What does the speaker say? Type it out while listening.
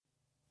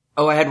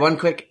Oh, I had one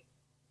quick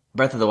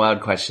Breath of the Wild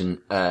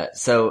question.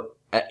 So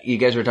you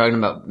guys were talking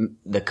about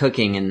the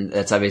cooking, and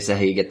that's obviously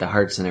how you get the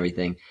hearts and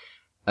everything.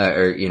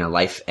 Or,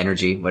 life,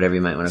 energy, whatever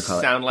you might want to call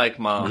it. Sound like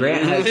Mom.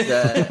 Grant has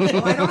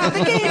oh, I don't have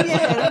the game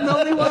yet. I'm the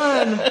only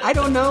one. I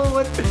don't know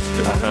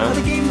how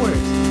the game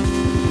works.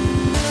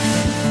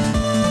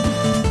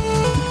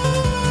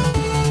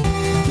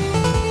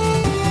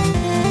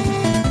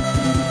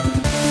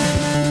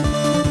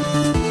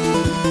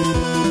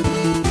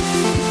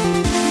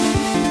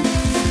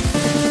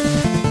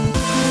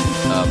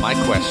 My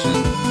question,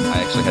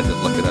 I actually had to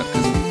look it up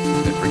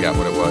because I forgot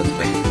what it was,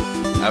 but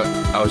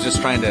I was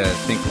just trying to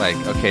think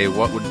okay,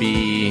 what would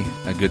be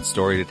a good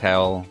story to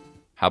tell?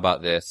 How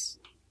about this?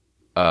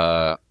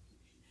 Cause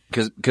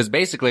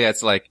basically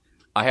it's I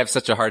have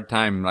such a hard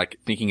time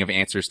thinking of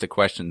answers to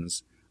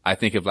questions. I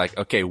think of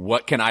okay,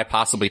 what can I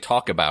possibly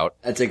talk about?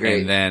 That's a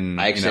great, and then,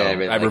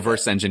 I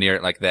reverse engineer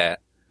it like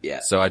that.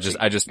 Yeah. So I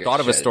just thought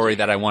of a story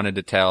that I wanted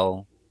to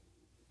tell,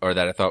 or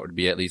that I thought would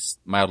be at least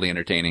mildly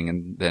entertaining,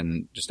 and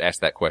then just ask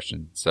that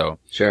question. So.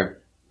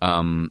 Sure.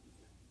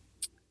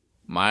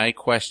 My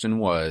question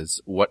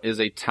was, what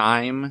is a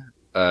time,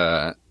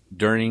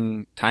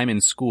 during time in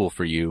school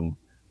for you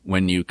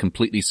when you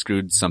completely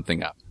screwed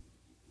something up?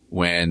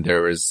 When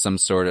there was some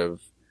sort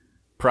of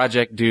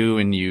project due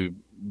and you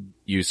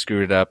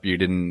screwed it up,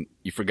 you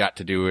forgot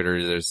to do it,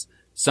 or there's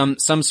some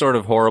sort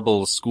of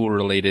horrible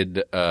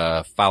school-related,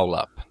 foul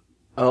up.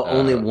 Oh,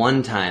 only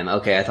one time.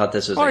 Okay, I thought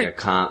this was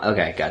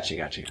okay,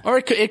 gotcha. Or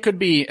it could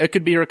be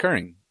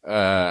recurring.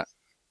 Cause,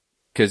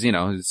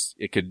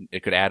 it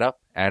could add up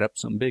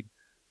something big.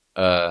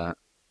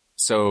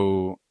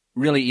 So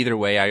really either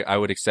way, I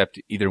would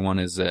accept either one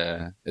as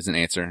an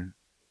answer.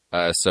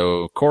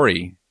 So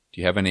Corey,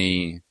 do you have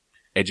any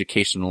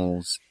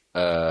educational,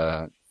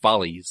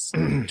 follies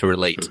to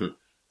relate?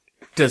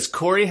 Does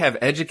Corey have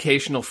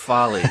educational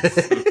follies?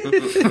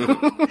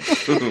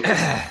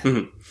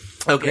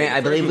 Okay, I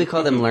believe we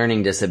call them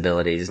learning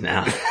disabilities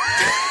now.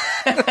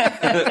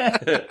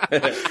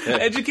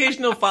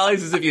 Educational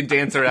follies is if you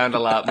dance around a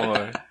lot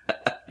more.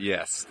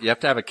 Yes. You have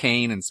to have a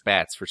cane and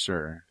spats for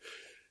sure.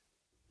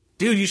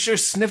 Dude, you sure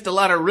sniffed a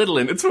lot of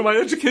Ritalin. It's for my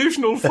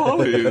educational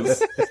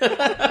follies.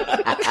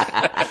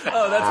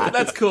 Oh,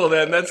 that's cool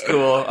then. That's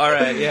cool. All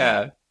right,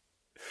 yeah.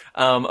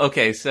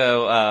 Okay,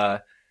 so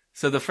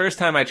the first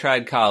time I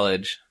tried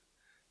college,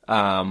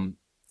 I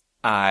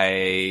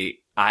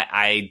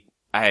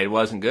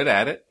wasn't good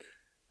at it.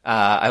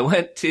 I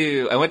went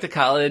to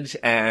college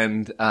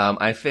and,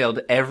 I failed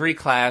every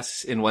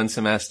class in one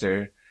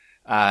semester.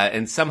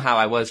 And somehow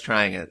I was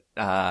trying it,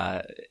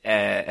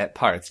 at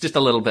parts, just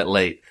a little bit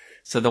late.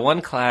 So the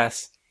one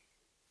class,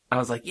 I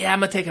was like, yeah, I'm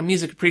gonna take a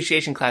music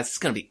appreciation class. It's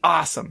gonna be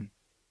awesome.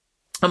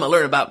 I'm gonna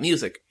learn about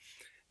music.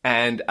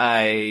 And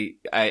I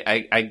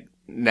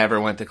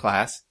never went to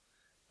class.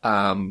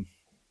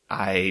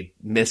 I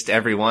missed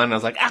everyone. I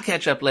was like, I'll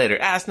catch up later.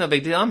 It's no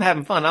big deal. I'm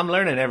having fun. I'm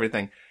learning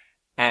everything.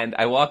 And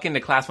I walk into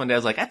class one day. I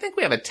was like, I think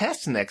we have a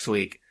test next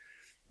week.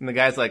 And the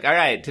guy's like, all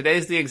right,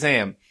 today's the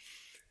exam.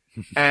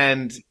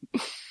 And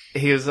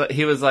he was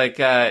like,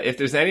 if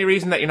there's any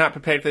reason that you're not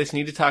prepared for this, you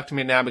need to talk to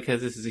me now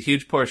because this is a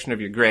huge portion of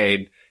your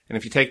grade. And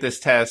if you take this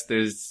test,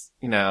 there's,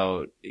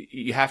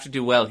 you have to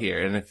do well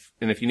here. And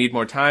if you need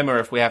more time, or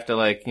if we have to a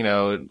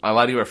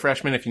lot of you are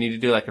freshmen, if you need to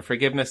do a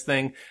forgiveness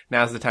thing,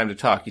 now's the time to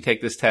talk. You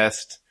take this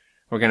test.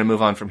 We're going to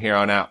move on from here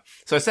on out.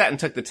 So I sat and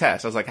took the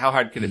test. I was like, how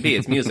hard could it be?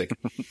 It's music.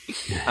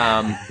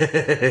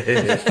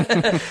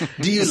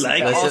 Do you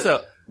like it?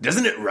 Also,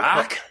 doesn't it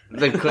rock?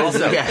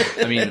 Also, yeah.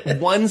 I mean,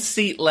 one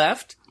seat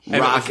left.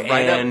 Rock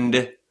and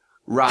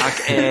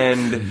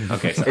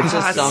okay, so it's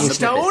a song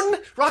Stone?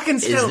 Rock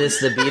and Stone. Is this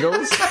the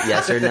Beatles?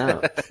 Yes or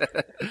no?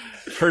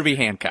 Herbie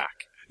Hancock.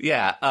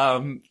 Yeah.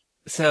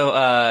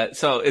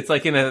 So it's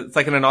like in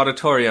an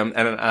auditorium,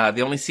 and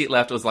the only seat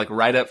left was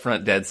right up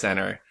front, dead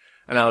center.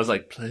 And I was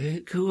like, play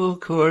it cool,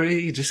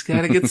 Corey. You just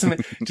gotta get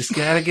just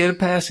gotta get a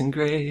passing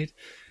grade.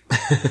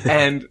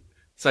 And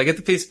so I get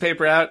the piece of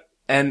paper out,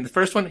 and the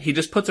first one, he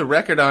just puts a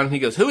record on, and he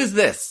goes, who is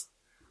this?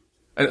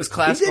 And it was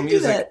classical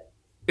music.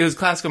 It was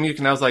classical music,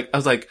 and I was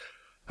like,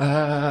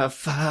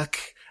 fuck.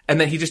 And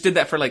then he just did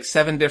that for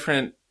 7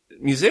 different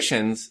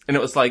musicians, and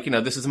it was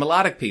this is a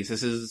melodic piece,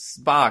 this is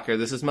Bach, or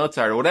this is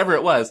Mozart, or whatever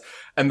it was.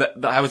 And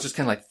I was just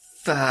kind of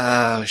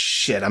oh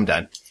shit, I'm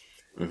done.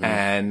 Mm-hmm.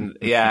 And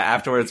yeah,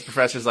 afterwards, the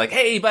professor's like,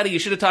 hey buddy, you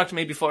should have talked to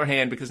me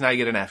beforehand because now you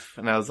get an F.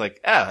 And I was like,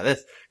 oh,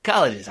 this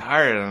college is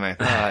harder than I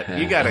thought.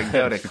 You gotta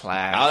go to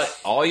class.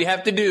 All you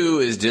have to do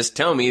is just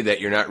tell me that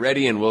you're not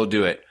ready and we'll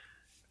do it.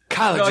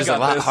 College is a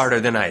lot harder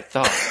than I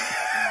thought.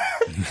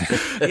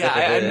 Yeah,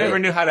 I never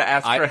knew how to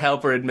ask for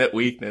help or admit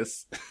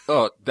weakness.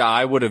 Oh,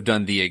 I would have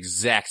done the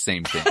exact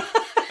same thing.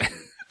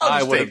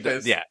 I would have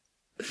done. Yeah.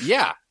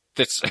 Yeah.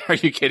 Are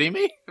you kidding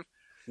me?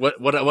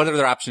 What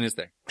other option is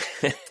there?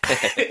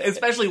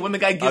 Especially when the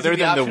guy gives other you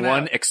the than option the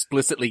one out.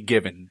 explicitly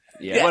given.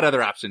 Yeah. What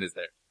other option is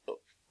there?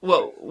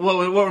 Well,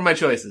 what were my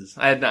choices?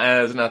 I had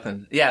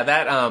nothing. Yeah,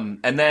 that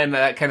and then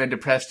that kind of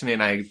depressed me,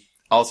 and I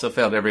also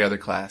failed every other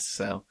class.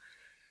 So,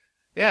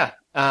 yeah,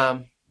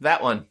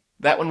 that one.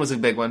 That one was a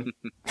big one.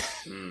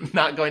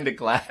 Not going to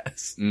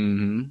class.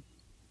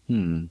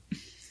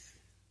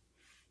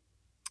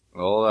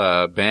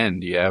 Well, Ben,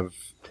 do you have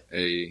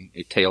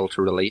a tale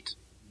to relate?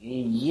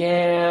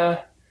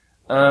 Yeah.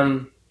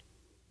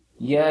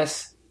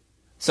 Yes.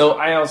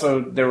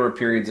 So there were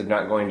periods of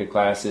not going to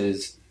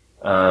classes.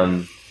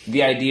 The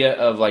idea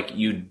of like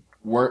you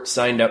weren't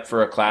signed up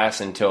for a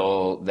class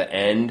until the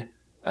end.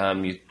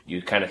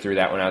 You kind of threw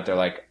that one out there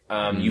like,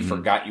 you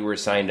forgot you were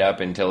signed up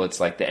until it's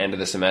like the end of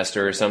the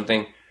semester or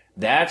something.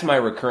 That's my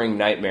recurring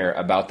nightmare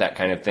about that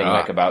kind of thing,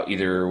 like about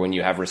either when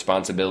you have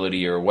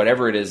responsibility or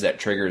whatever it is that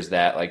triggers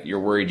that, like you're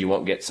worried you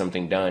won't get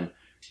something done.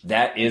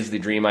 That is the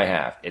dream I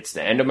have. It's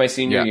the end of my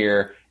senior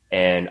year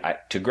and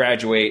to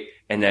graduate,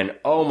 and then,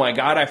 oh my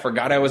God, I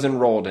forgot I was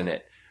enrolled in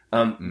it.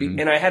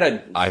 And I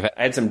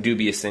had some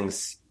dubious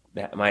things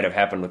that might have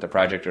happened with the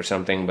project or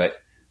something, but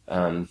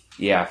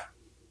yeah.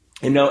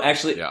 And no,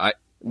 actually,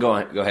 go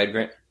ahead,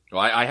 Grant.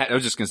 Well, I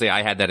was just gonna say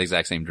I had that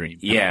exact same dream.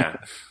 Yeah.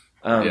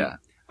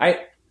 I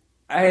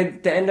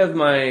at the end of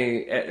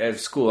my at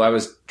school, I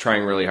was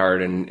trying really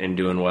hard and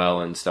doing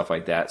well and stuff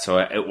like that. So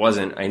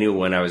I knew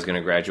when I was going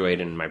to graduate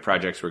and my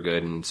projects were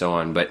good and so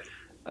on. But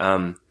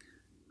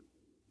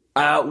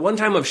one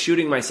time of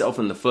shooting myself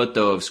in the foot,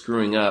 though, of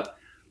screwing up,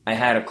 I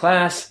had a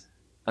class.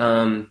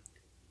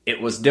 It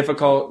was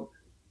difficult,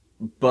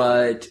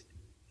 but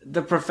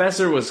the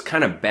professor was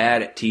kind of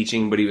bad at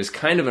teaching, but he was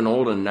kind of an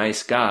old and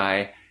nice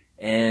guy.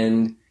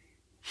 And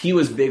he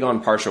was big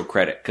on partial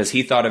credit because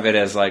he thought of it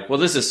as like, well,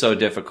 this is so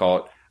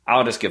difficult,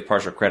 I'll just give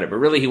partial credit. But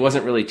really, he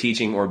wasn't really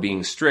teaching or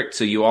being strict.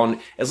 So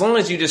as long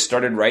as you just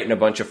started writing a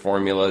bunch of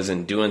formulas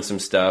and doing some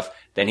stuff,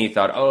 then he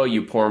thought, oh,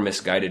 you poor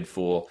misguided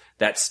fool.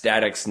 That's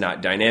statics,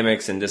 not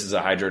dynamics. And this is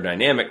a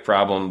hydrodynamic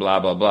problem, blah,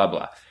 blah, blah,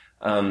 blah.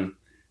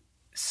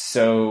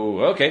 So,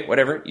 okay,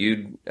 whatever.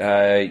 You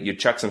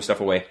chuck some stuff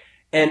away.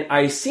 And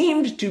I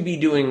seemed to be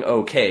doing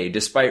okay,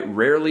 despite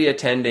rarely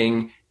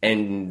attending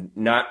and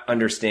not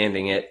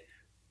understanding it.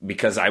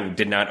 Because I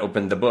did not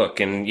open the book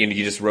and you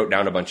just wrote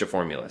down a bunch of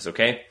formulas,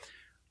 okay?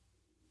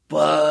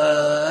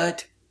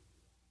 But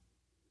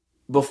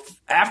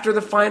after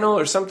the final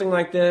or something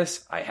like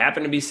this, I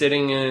happened to be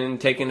sitting and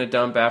taking a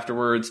dump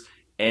afterwards,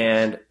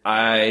 and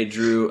I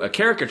drew a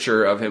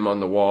caricature of him on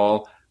the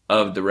wall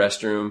of the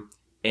restroom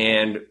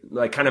and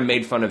like kind of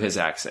made fun of his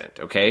accent,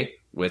 okay?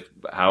 With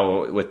a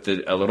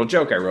little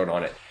joke I wrote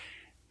on it.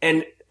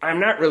 And I'm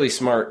not really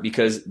smart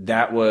because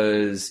that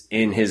was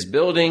in his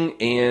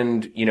building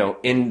and,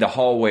 in the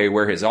hallway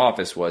where his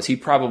office was. He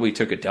probably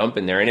took a dump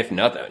in there. And if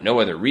no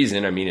other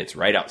reason, I mean, it's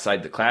right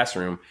outside the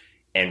classroom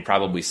and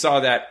probably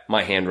saw that.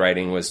 My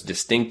handwriting was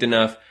distinct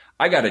enough.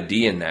 I got a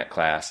D in that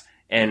class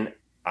and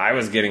I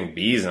was getting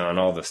B's on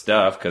all the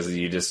stuff because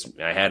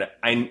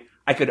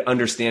I could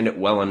understand it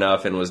well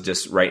enough and was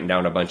just writing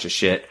down a bunch of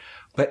shit.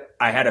 But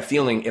I had a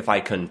feeling if I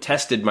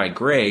contested my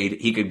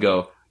grade, he could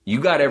go, you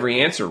got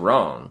every answer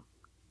wrong.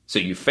 So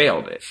you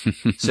failed it.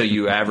 So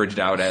you averaged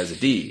out as a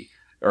D.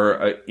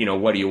 Or,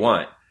 what do you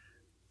want?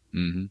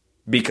 Mm-hmm.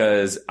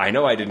 Because I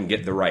know I didn't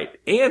get the right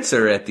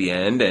answer at the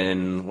end,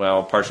 and,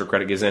 well, partial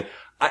credit gives in.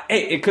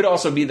 It could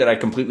also be that I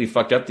completely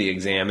fucked up the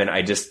exam, and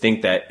I just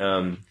think that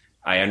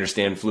I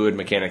understand fluid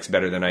mechanics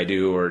better than I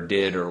do or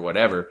did or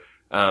whatever.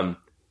 But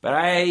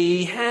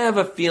I have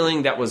a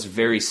feeling that was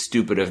very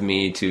stupid of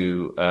me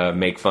to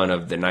make fun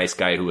of the nice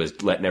guy who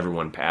was letting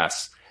everyone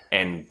pass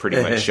and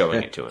pretty much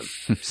showing it to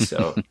him.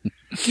 So,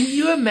 can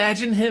you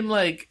imagine him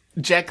like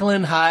Jekyll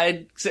and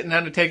Hyde sitting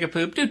down to take a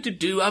poop?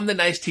 I'm the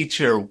nice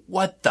teacher.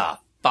 What the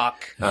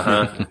fuck?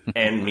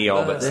 And me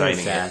all but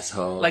signing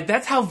asshole. it. Like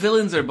that's how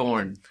villains are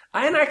born.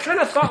 And I kind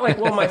of thought like,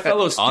 well, my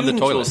fellow students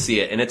will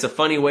see it, and it's a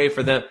funny way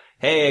for them.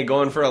 Hey,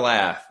 going for a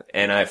laugh,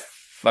 and I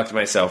fucked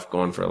myself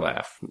going for a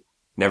laugh.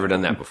 Never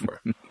done that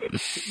before.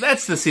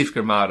 That's the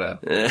Sifka motto.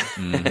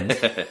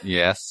 Mm-hmm.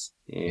 Yes.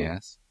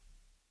 Yes.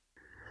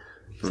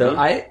 So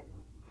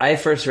I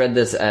first read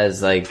this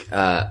as like,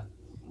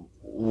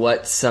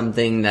 what's a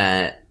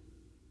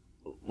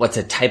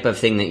type of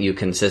thing that you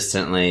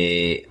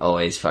consistently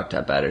always fucked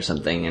up at or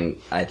something.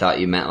 And I thought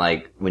you meant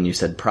like when you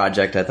said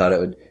project, I thought it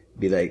would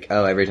be like,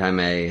 oh, every time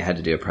I had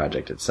to do a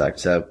project, it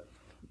sucked. So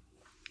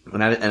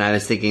I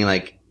was thinking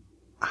like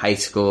high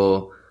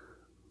school,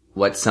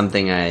 what's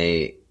something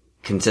I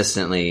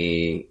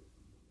consistently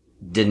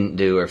didn't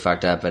do or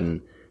fucked up.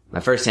 And my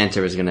first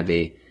answer was going to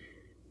be,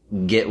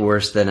 get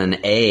worse than an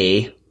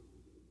A.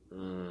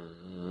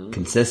 Mm-hmm.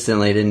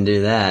 Consistently didn't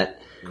do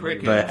that.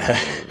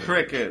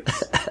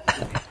 Crickets.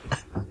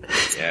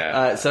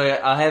 Yeah. So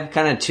I have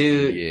kind of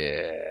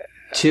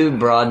two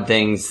broad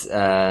things,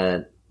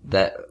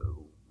 that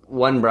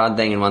one broad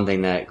thing and one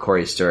thing that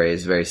Corey's story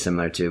is very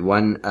similar to.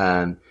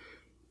 One,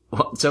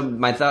 so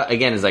my thought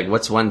again is like,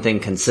 what's one thing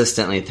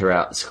consistently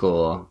throughout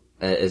school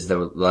is the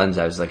lens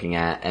I was looking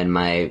at. And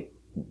my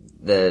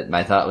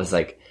thought was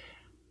like,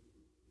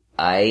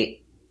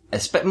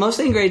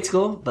 mostly in grade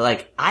school, but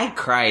like I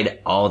cried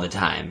all the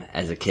time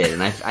as a kid,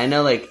 and I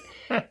know like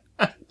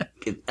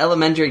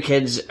elementary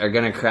kids are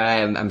gonna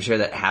cry. I'm sure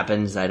that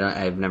happens.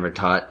 I've never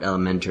taught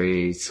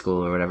elementary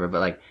school or whatever, but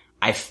like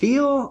I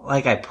feel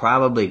like I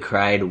probably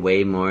cried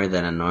way more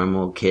than a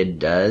normal kid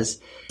does.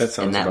 That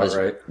sounds And that about was,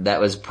 right.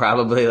 That was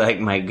probably like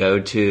my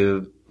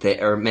go-to,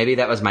 or maybe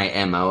that was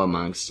my MO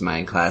amongst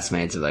my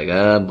classmates of like,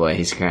 oh boy,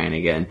 he's crying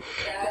again.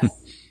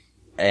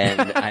 And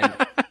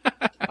I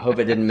hope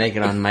it didn't make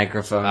it on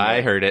microphone.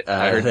 I heard it.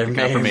 I heard there the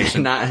may or may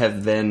confirmation. not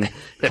have been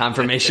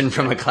confirmation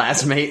from a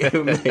classmate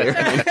who may or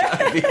may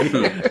not be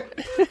here.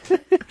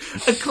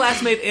 A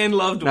classmate and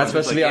loved one. Not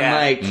supposed to be on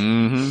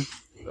mic.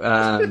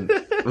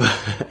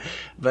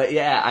 But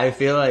yeah, I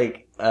feel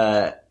like,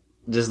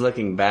 just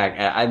looking back,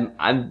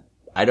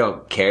 I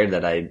don't care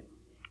that I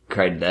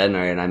cried then,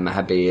 and I'm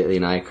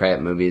happy, I cry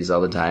at movies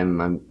all the time,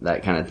 I'm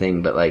that kind of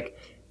thing, but like,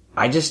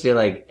 I just feel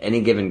like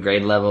any given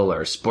grade level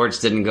or sports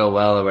didn't go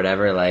well or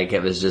whatever, like,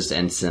 it was just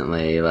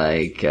instantly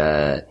like,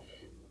 well,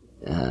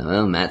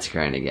 Matt's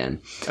crying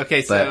again.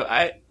 Okay, so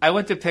I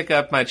went to pick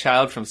up my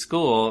child from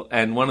school,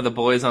 and one of the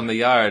boys on the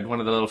yard, one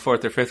of the little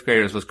 4th or 5th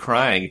graders, was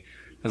crying.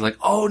 I was like,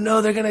 oh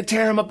no, they're gonna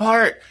tear him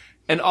apart.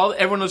 And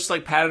everyone was just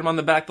like patting him on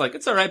the back, like,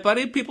 it's alright,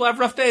 buddy, people have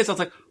rough days. I was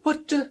like,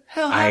 what the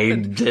hell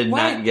happened? I did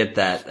not get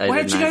that. Why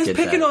aren't you guys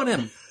picking on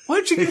him? Why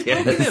aren't you guys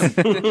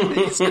picking him?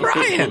 He's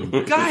crying.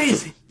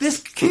 Guys, this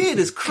kid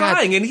is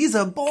crying and he's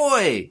a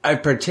boy. I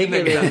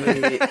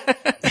particularly,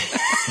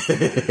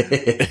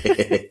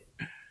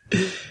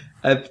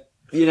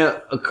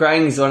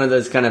 crying is one of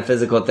those kind of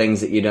physical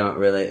things that you don't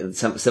really,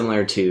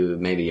 similar to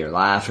maybe your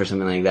laugh or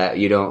something like that,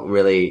 you don't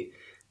really,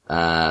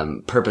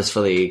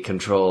 purposefully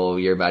control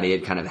your body.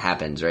 It kind of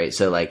happens, right?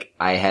 So like,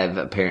 I have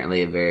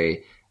apparently a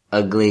very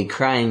ugly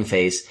crying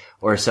face,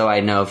 or so I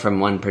know from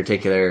one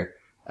particular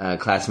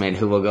classmate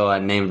who will go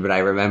unnamed, but I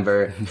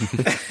remember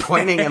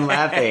pointing and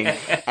laughing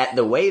at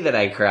the way that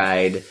I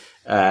cried.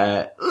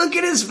 Look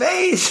at his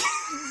face!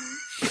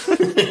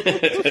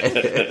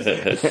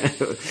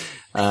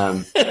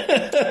 And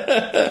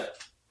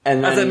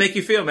How does that make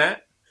you feel,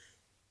 Matt?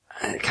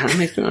 It kind of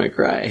makes me want to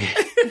cry.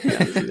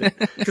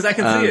 Because I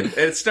can see it.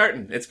 It's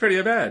starting. It's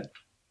pretty bad.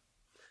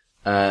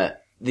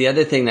 The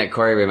other thing that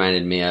Corey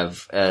reminded me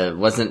of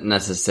wasn't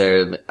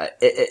necessarily.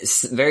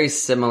 It's very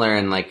similar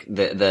in like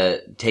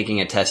the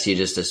taking a test you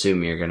just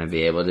assume you're going to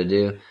be able to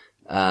do.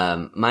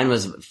 Mine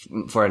was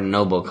for a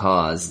noble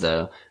cause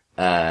though,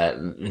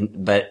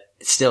 but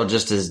still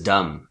just as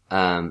dumb.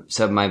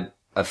 So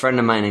a friend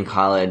of mine in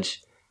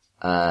college,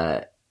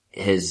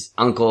 his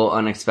uncle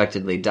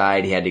unexpectedly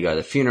died. He had to go to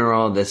the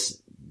funeral.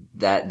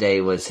 That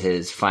day was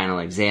his final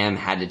exam,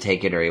 had to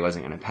take it or he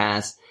wasn't going to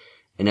pass.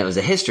 And it was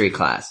a history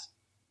class.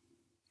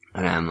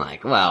 And I'm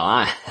like,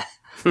 well,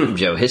 I'm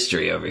Joe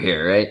History over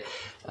here,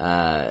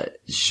 right?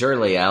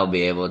 Surely I'll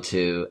be able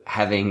to,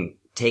 having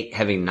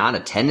not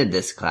attended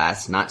this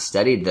class, not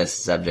studied this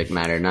subject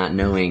matter, not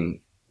knowing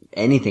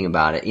anything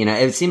about it.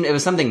 It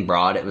was something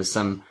broad. It was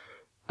some,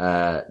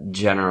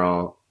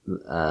 general,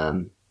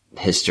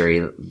 history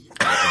of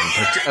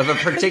a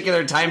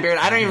particular time period.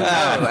 I don't even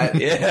know.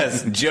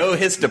 Yes, Joe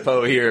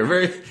Histopo here.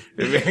 Very,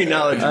 very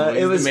knowledgeable.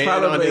 It was He's the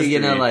man on probably,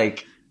 history.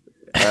 like,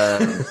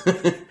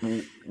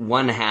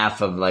 one half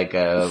of like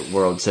a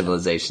world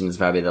civilization is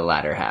probably the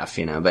latter half,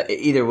 but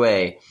either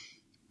way,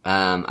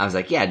 I was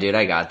like, yeah, dude,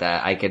 I got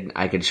that. I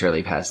could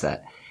surely pass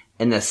that.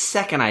 And the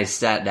second I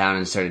sat down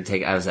and started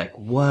taking, I was like,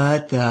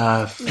 what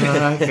the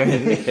fuck are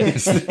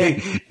these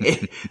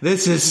things?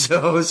 This is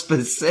so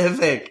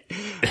specific.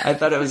 I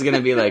thought it was going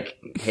to be like,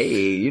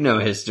 hey, you know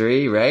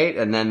history, right?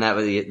 And then that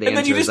was the answer. And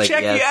then you was just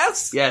like, check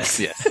yes.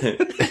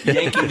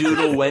 Yankee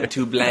Doodle went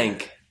to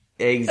blank.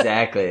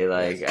 Exactly.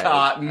 Like,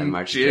 Cotton I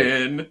marched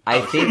gin. it. I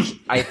think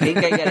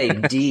I got a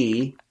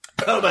D.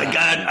 Oh my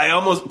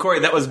god, Corey,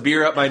 that was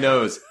beer up my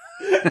nose.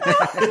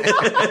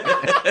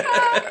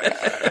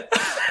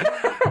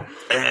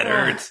 That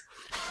hurts.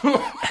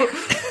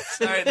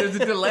 Sorry, there's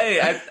a delay.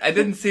 I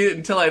didn't see it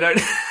until I'd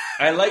already...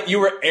 I like you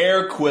were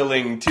air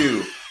quilling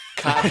too.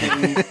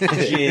 Cotton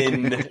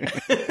gin.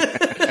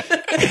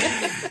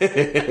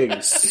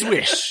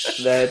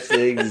 Swish. That's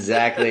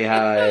exactly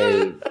how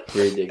I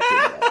predicted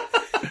that.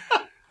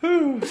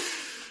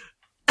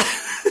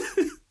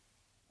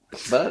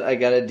 But I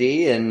got a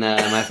D, and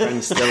my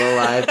friend's still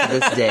alive to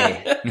this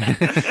day.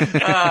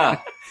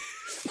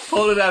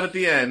 Pulled it out at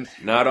the end.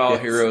 Not all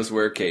heroes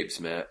wear capes,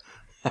 Matt.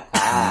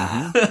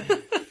 I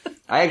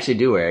actually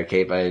do wear a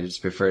cape. I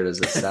just prefer it as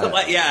a style.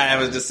 Yeah, I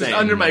was just saying.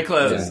 Under my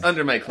clothes. Yeah.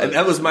 Under my clothes. And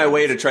that was my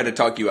way to try to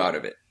talk you out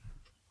of it.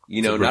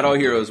 Not all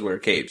heroes wear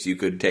capes. You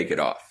could take it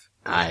off.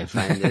 I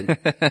find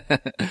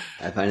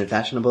it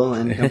fashionable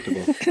and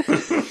comfortable.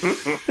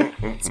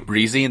 It's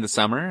breezy in the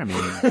summer. I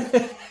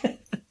mean,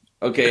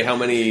 Okay, how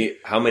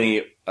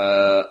many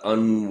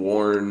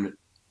unworn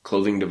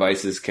clothing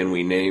devices can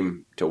we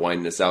name to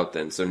wind this out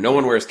then? So no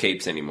one wears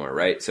capes anymore,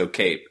 right? So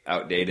cape,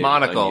 outdated,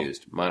 Monocle.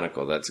 unused.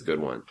 Monocle, that's a good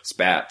one.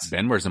 Spats.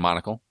 Ben wears a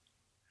monocle.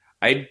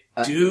 I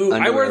do.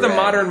 I wear the underwear.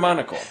 modern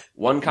monocle.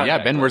 One contact.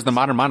 Yeah, Ben wears the lens.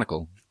 modern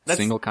monocle. That's-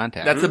 Single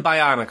contact. That's a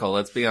bionicle,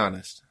 let's be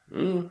honest.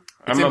 I'm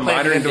It's a implanted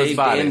modern into his day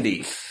body.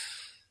 dandy.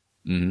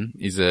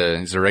 He's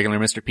a regular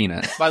Mr.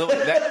 Peanut. By the way,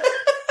 that...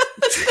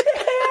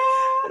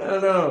 I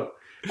don't know.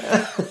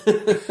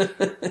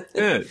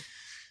 Good.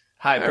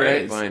 High All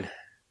right, praise. fine.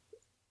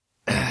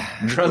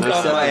 Drunk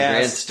off my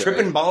ass,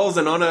 tripping balls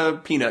and on a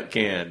peanut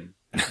can,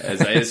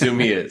 as I assume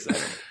he is.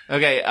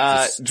 Okay,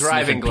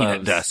 driving Sniffing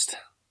peanut gloves. dust.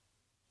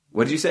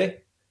 What did you say?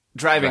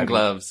 Driving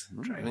gloves.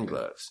 Driving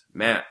gloves.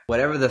 Matt.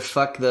 Whatever the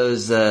fuck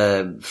those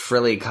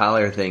frilly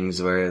collar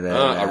things were.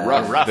 That, A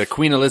ruff. The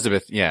Queen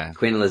Elizabeth, yeah.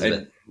 Queen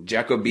Elizabeth. A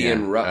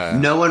Jacobean ruff.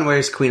 No one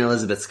wears Queen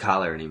Elizabeth's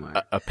collar anymore.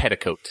 A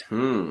petticoat.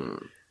 Hmm.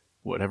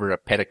 Whatever a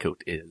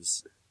petticoat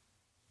is.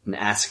 An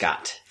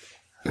ascot.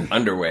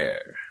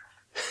 Underwear.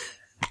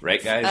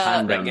 Right, guys?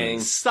 Right, gang?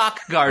 Sock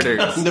garters.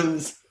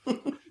 Condoms.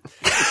 Oh,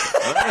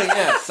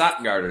 yeah.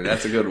 Sock garter.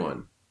 That's a good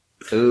one.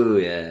 Ooh,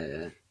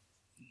 yeah.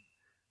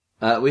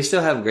 We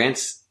still have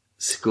Grant's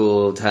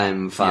school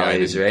time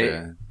follies,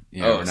 right?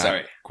 Oh,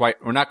 sorry.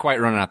 We're not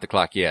quite running out the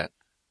clock yet.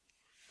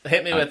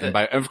 Hit me with it.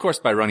 Of course,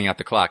 by running out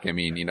the clock, I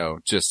mean,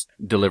 just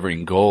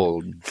delivering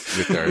gold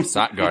with our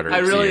sock garters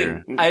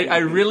here. I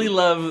really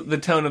love the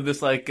tone of this,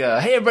 like,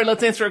 hey, everybody,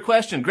 let's answer a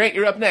question. Grant,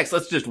 you're up next.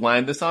 Let's just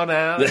wind this on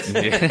out.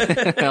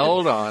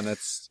 Hold on.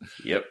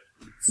 Yep.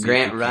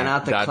 Grant, run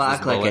out the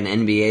clock like an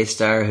NBA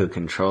star who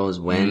controls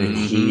when and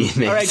he makes...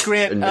 All right,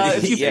 Grant,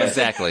 if you Yeah,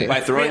 exactly.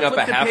 By throwing Grant, up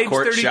a flip to page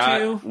half-court 32.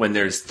 shot when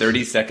there's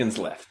 30 seconds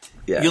left.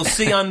 Yeah. You'll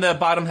see on the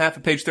bottom half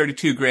of page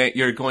 32, Grant,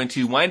 you're going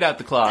to wind out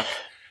the clock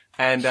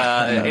and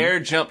air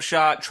jump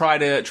shot, try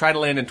to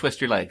land and twist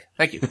your leg.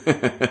 Thank you.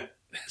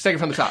 Second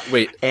from the top.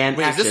 Wait, And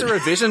is this a action.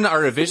 revision? Are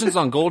revisions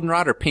on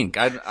goldenrod or pink?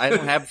 I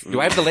don't have. Do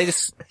I have the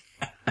latest?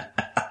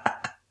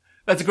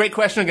 That's a great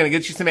question. I'm going to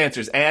get you some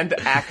answers. And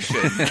action.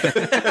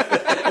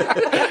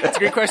 That's a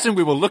great question.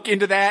 We will look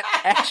into that.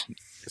 Action.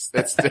 Is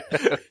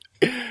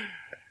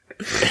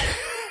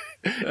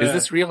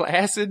this real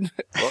acid?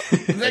 Well,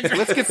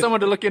 let's get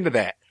someone to look into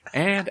that.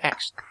 And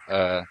action.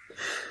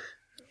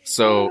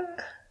 So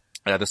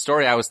the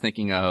story I was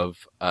thinking of,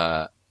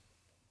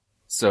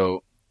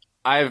 so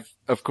I've,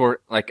 of course,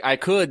 like I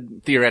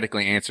could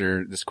theoretically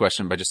answer this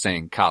question by just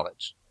saying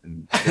college.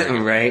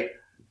 Right?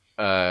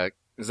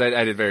 Because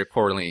I did very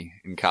poorly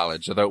in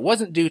college, although it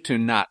wasn't due to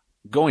not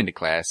going to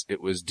class.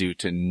 It was due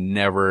to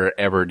never,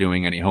 ever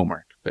doing any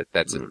homework. But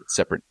that's a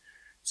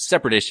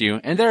separate issue.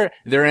 And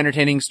they're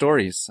entertaining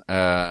stories.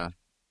 I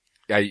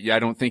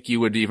don't think you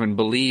would even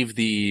believe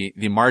the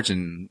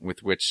margin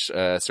with which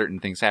certain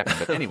things happen.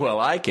 But anyway. Well,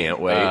 I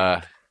can't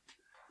wait.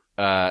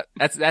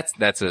 That's a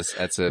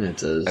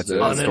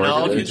On an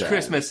all-huge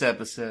Christmas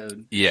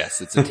episode.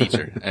 Yes, it's a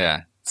teacher.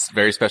 Yeah. It's a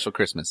very special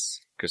Christmas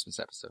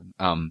episode.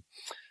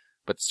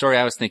 But the story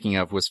I was thinking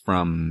of was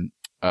from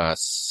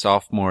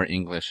sophomore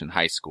English in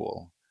high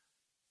school.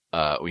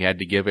 We had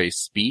to give a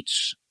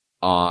speech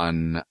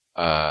on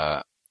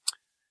it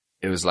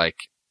was like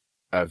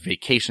a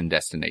vacation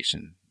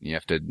destination. You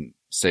have to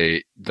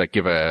say, like,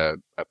 give a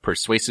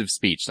persuasive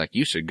speech, like,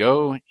 you should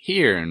go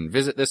here and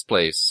visit this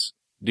place,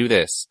 do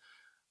this.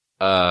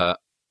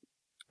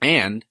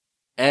 And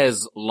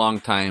as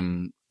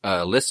longtime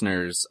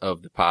listeners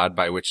of the pod,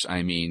 by which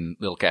I mean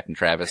Little Captain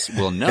Travis,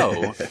 will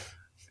know,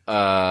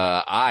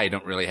 I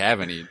don't really have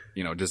any,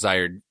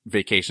 desired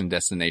vacation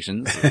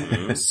destinations.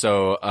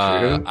 So,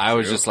 I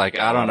was just like,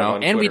 I don't know.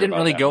 And we didn't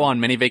really go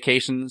on many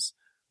vacations.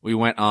 We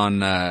went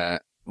to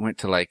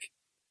like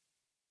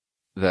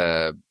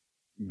the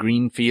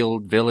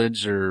Greenfield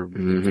Village or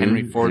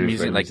Henry Ford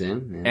Museum, like,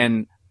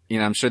 and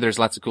I'm sure there's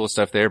lots of cool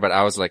stuff there, but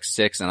I was like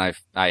 6 and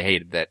I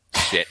hated that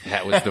shit.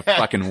 That was the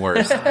fucking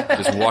worst.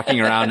 Just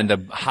walking around in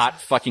the hot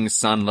fucking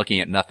sun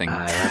looking at nothing.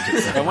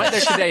 If I went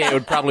there today, I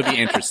would probably be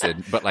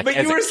interested, but like, But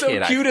as you were a so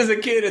kid, cute as a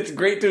kid. It's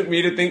great to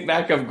me to think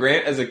back of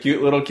Grant as a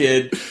cute little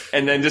kid,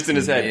 and then just in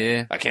his head,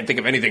 Yeah. I can't think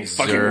of anything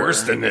fucking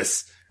worse than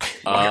this.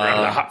 Walking around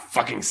in the hot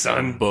fucking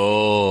sun.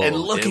 bull. And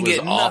looking It was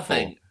at awful.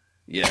 nothing.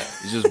 Yeah.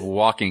 It was just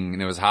walking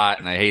and it was hot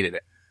and I hated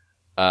it.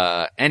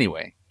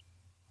 Anyway,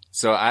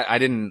 so I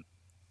didn't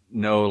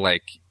know,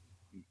 like,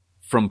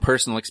 from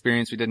personal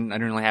experience, I didn't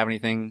really have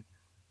anything,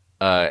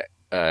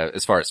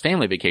 as far as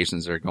family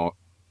vacations are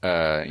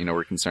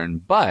were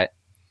concerned, but,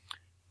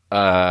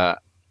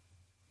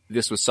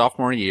 this was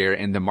sophomore year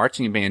and the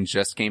marching band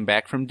just came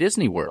back from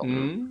Disney World.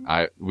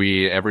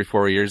 We, every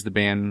 4 years, the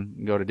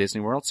band go to Disney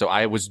World. So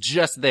I was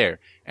just there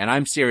and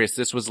I'm serious.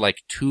 This was like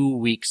 2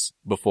 weeks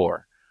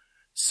before.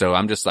 So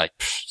I'm just like,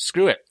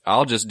 screw it.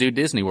 I'll just do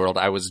Disney World.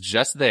 I was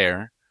just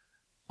there.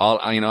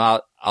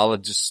 I'll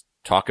just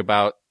talk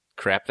about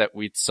crap that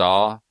we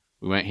saw.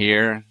 We went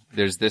here.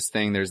 There's this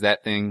thing. There's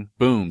that thing.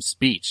 Boom.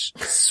 Speech.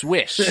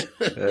 Swish.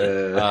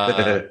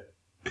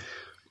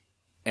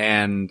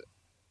 And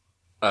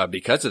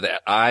because of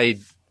that, I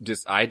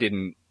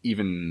didn't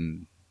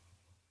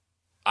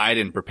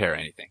prepare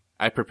anything.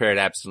 I prepared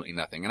absolutely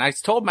nothing. And I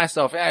told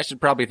myself, I should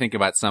probably think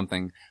about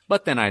something,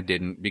 but then I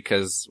didn't,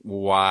 because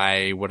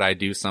why would I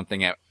do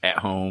something at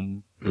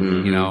home?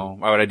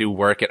 Why would I do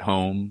work at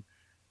home?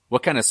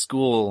 What kind of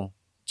school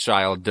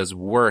child does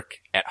work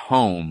at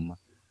home?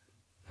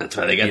 That's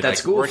why they got You're, that like,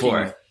 school working-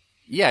 for.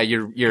 Yeah,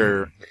 you're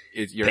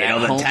Paid at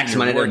all the home, tax you're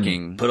money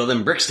working. to put all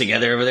them bricks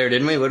together over there,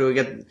 didn't we? What do we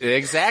get?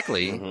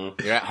 Exactly.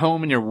 You're at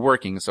home and you're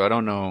working, so I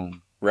don't know.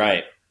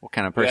 Right. What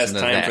kind of Who person has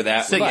does time that? for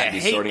that? So We you might be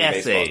hate sorting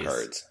essays. baseball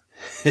cards.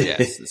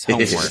 Yes, it's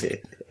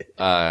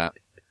homework.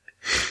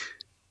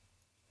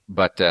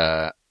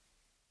 But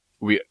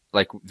we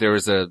like there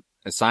was a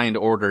assigned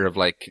order of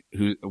like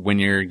who when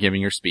you're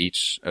giving your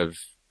speech of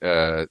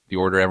the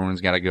order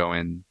everyone's got to go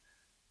in,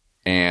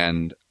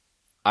 and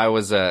I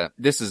was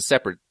this is a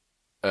separate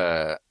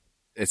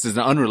this is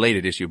an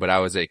unrelated issue, but I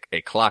was a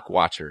clock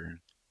watcher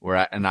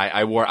where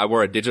I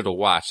wore a digital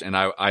watch, and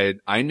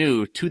I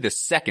knew to the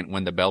second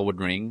when the bell would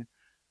ring,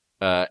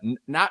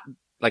 not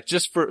like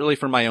just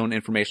for my own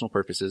informational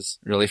purposes,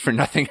 really for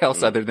nothing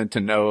else other than to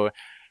know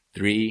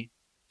 3,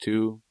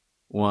 2,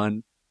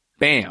 1,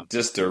 bam.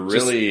 Just to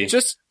really,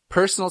 just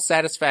personal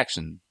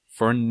satisfaction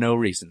for no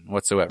reason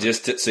whatsoever.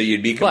 so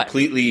you'd be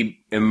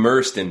completely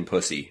immersed in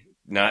pussy,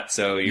 not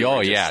so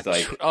you're just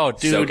like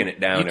dude, soaking it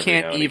down.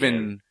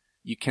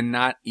 You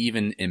cannot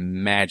even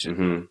imagine.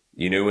 Mm-hmm.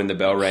 You knew when the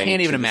bell rang.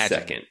 Can't even to the imagine.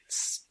 Second.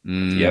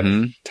 Mm-hmm.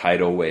 Yep.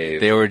 Tidal wave.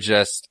 They were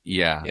just,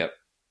 yeah. Yep.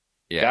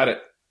 Yeah. Got it.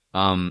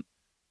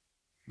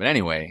 But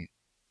anyway,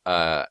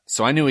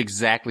 so I knew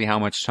exactly how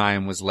much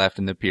time was left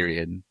in the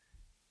period,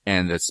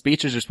 and the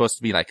speeches are supposed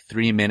to be like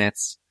 3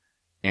 minutes,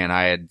 and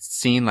I had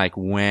seen like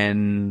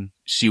when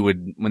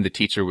the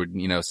teacher would,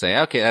 say,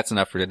 okay, that's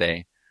enough for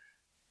today.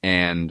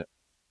 And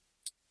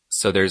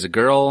so there's a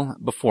girl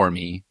before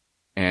me,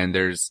 and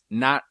there's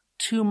not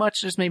too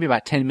much. There's maybe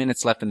about 10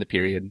 minutes left in the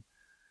period.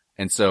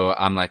 And so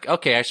I'm like,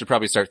 okay, I should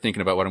probably start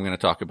thinking about what I'm going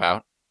to talk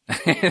about.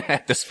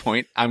 At this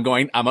point, I'm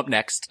up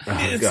next.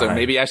 Oh, so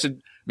maybe I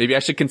should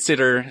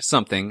consider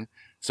something.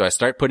 So I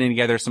start putting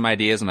together some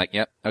ideas. I'm like,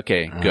 yep,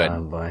 okay, good.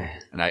 Oh boy.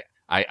 And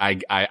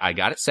I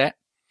got it set.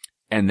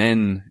 And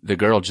then the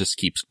girl just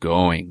keeps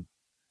going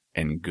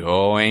and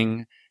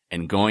going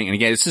and going. And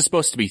again, this is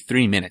supposed to be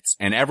 3 minutes,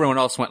 and everyone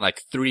else went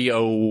like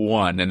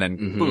 3:01 and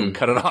then boom,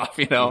 cut it off,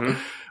 Mm-hmm.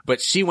 But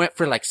she went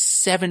for like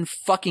 7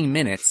 fucking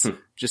minutes,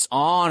 just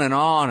on and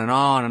on and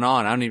on and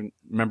on. I don't even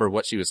remember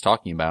what she was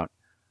talking about.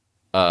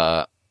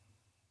 But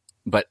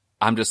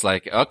I'm just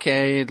like,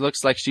 okay, it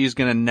looks like she's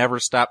gonna never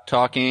stop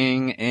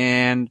talking,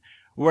 and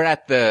we're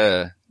at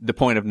the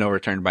point of no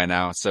return by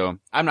now, so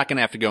I'm not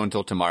gonna have to go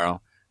until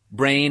tomorrow.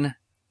 Brain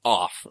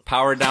off.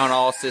 Power down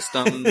all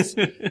systems.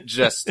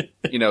 Just,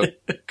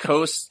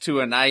 coast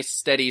to a nice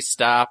steady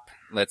stop.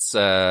 Let's,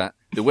 the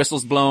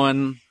whistle's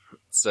blowing.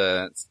 Let's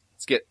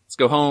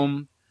go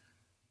home.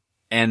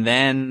 And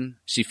then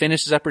she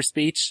finishes up her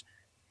speech,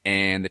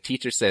 and the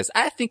teacher says,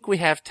 I think we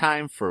have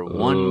time for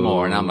one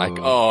more. And I'm like,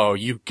 oh,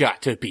 you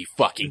got to be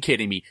fucking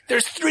kidding me.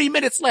 There's 3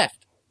 minutes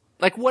left.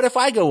 Like, what if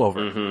I go over?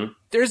 Mm-hmm.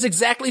 There's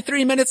exactly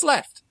 3 minutes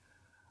left.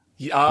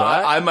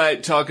 I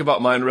might talk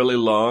about mine really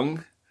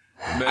long.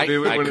 I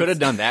could have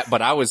done that,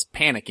 but I was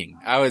panicking.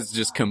 I was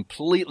just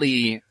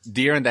completely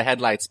deer in the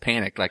headlights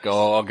panic. Like,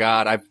 oh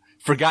God, I've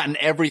forgotten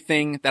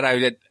everything that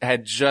I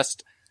had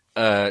just,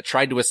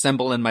 tried to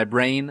assemble in my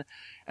brain.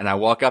 And I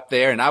walk up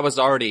there, and I was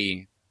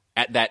already,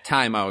 at that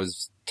time, I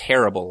was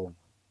terrible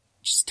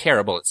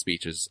at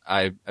speeches.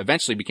 I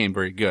eventually became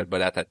very good,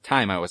 but at that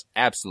time I was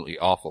absolutely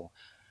awful.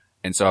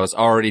 And so I was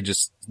already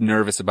just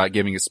nervous about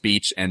giving a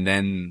speech, and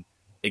then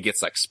it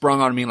gets like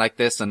sprung on me like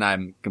this, and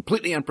I'm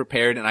completely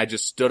unprepared, and I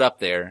just stood up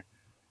there,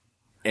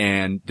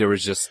 and there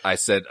was just, I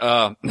said,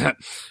 my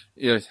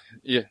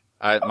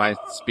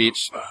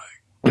speech,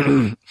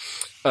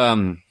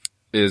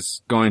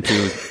 is going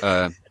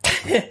to,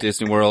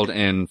 Disney World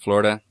in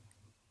Florida.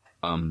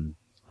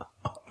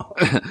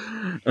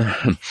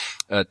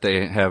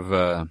 They have,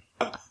 a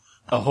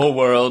whole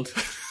world.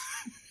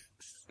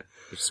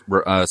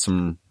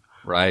 Some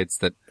rides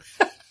that,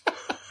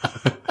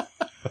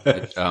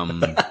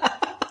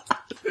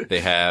 they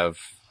have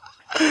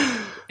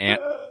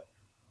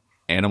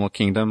Animal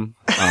Kingdom.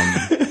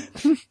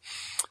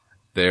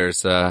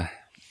 There's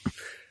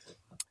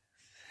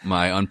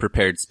my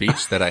unprepared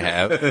speech that I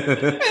have,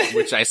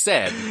 which I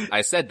said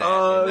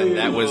that, and then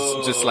that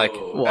was just like,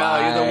 wow,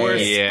 you're the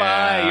worst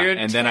spy. You're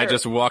and then I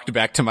just walked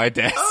back to my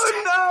desk.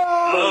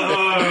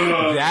 Oh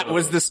no! That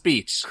was the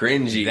speech.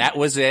 Cringy. That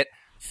was it.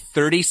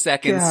 30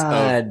 seconds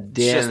of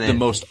just the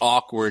most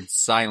awkward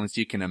silence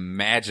you can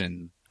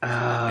imagine. Oh,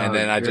 and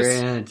then I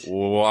just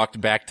walked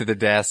back to the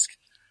desk.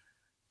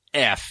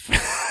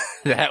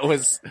 That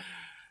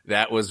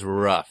was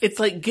rough. It's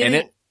like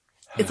getting,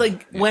 it's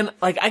like when,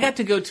 like, I got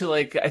to go to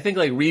like, I think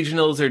like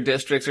regionals or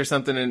districts or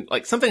something, and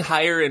like something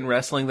higher in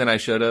wrestling than I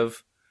should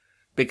have,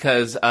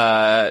 because,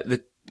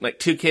 the, like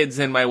 2 kids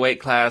in my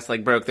weight class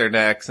like broke their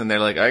necks, and they're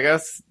like, I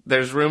guess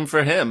there's room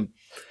for him.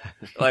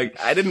 Like,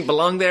 I didn't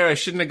belong there. I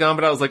shouldn't have gone,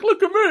 but I was like,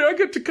 look at me, I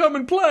get to come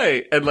and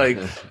play. And like,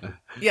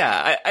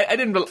 yeah, I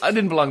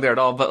didn't belong there at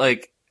all, but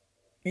like,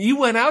 you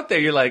went out there,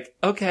 you're like,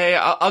 okay,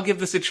 I'll give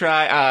this a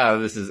try.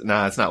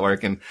 It's not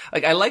working.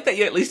 Like, I like that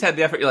you at least had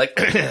the effort. You're like,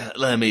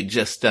 let me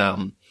just, let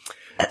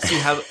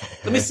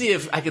me see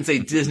if I can say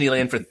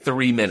Disneyland for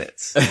 3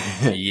 minutes.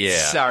 Yeah.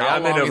 Sorry,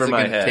 I'm in over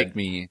my head. Take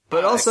me,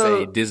 but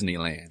also say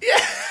Disneyland.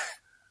 Yeah.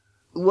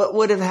 what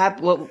would have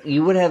happened? What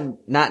you would have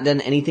not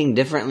done anything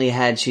differently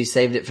had she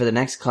saved it for the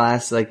next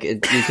class. Like you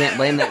can't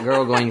blame that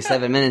girl going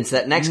 7 minutes.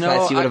 That next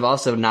class you would have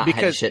also not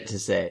had shit to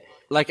say.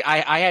 Like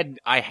I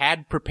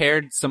had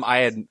prepared some. I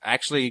had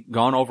actually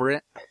gone over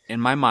it in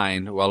my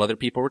mind while other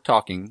people were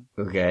talking.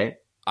 Okay.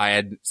 I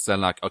had said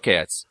like, okay,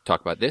 let's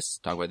talk about this.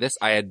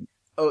 I had.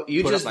 Oh,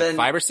 you put just up, like, then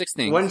 5 or 6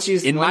 things. Once you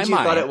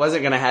thought it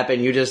wasn't going to happen,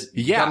 you just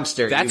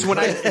dumpster. That's what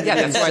that's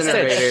what I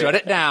said. Shut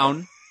it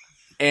down,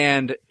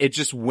 and it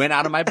just went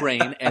out of my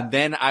brain. And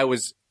then I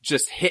was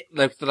just hit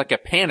like a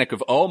panic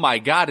of, oh my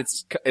god,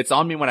 it's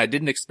on me when I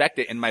didn't expect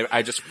it, and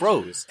I just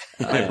froze.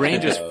 My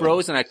brain just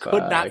froze, and I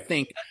could not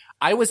think.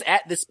 I was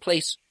at this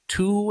place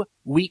 2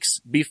 weeks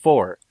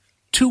before.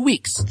 2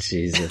 weeks.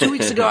 Jesus. 2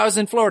 weeks ago, I was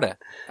in Florida.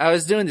 I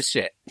was doing this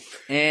shit,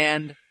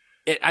 and.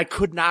 I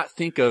could not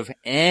think of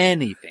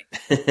anything.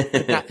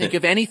 Not think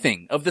of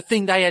anything of the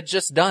thing that I had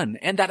just done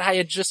and that I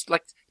had just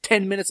like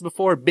 10 minutes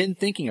before been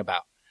thinking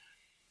about.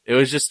 It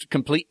was just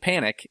complete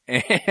panic,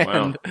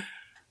 and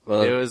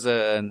well, it was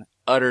an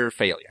utter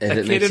failure. If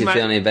it makes you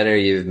feel any better,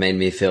 you've made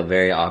me feel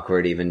very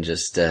awkward even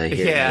just hearing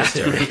the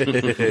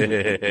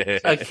story.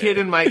 A kid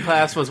in my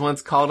class was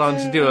once called on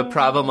to do a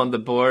problem on the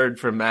board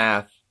for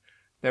math.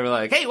 They were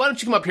like, hey, why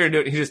don't you come up here and do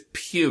it? And he just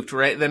puked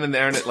right then and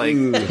there. And it like,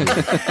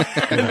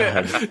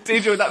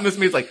 teacher without missing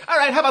me was like, all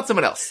right, how about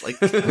someone else? Like,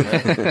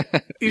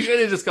 you should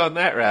have just gone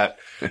that route.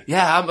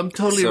 Yeah, I'm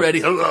totally ready.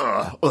 You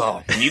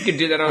could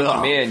do that on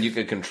command. You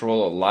could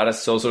control a lot of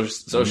social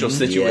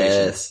situations.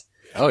 Yes.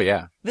 Oh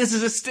yeah. This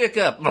is a stick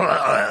up.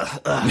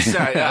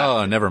 Sorry.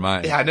 Oh, never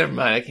mind. Yeah, never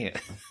mind. I can't.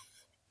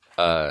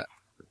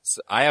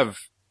 So I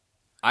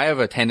have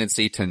a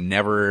tendency to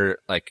never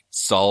like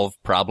solve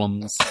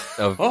problems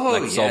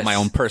solve my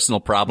own personal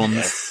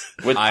problems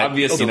with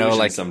obvious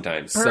solutions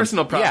sometimes.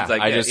 Personal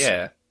problems,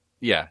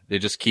 yeah, they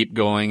just keep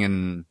going,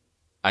 and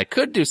I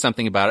could do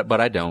something about it,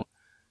 but I don't.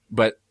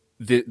 But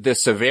the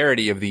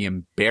severity of the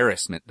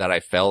embarrassment that I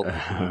felt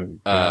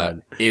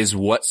is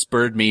what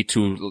spurred me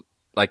to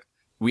like.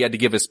 We had to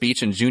give a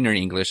speech in junior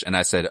English, and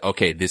I said,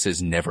 "Okay, this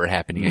is never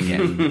happening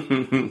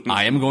again.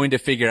 I am going to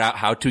figure out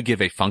how to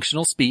give a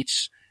functional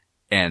speech."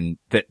 And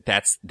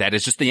that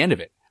is just the end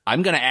of it.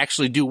 I'm going to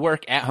actually do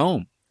work at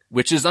home,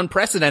 which is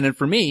unprecedented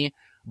for me.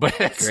 But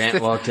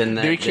Grant walked in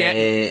that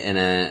day in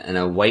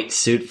a white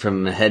suit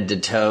from head to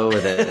toe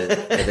with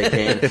a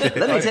cane.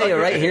 Let me tell you,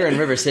 right here in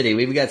River City,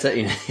 we've got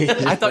something.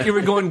 I thought you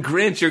were going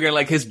Grinch. You're going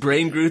like his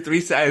brain grew 3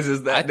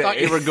 sizes that day. I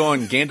thought you were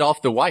going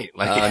Gandalf the White.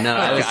 Like, no,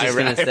 I was just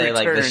going to say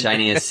like the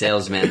shiniest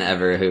salesman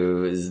ever,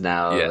 who is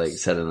now like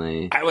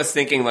suddenly. I was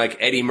thinking like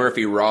Eddie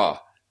Murphy Raw.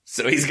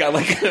 So he's got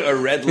like a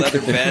red leather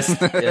vest,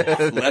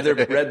 red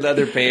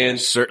leather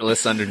pants,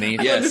 shirtless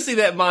underneath. I want to see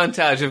that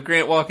montage of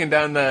Grant walking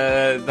down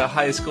the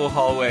high school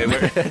hallway.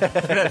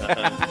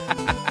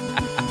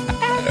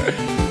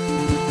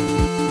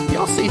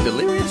 Y'all seem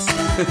delirious.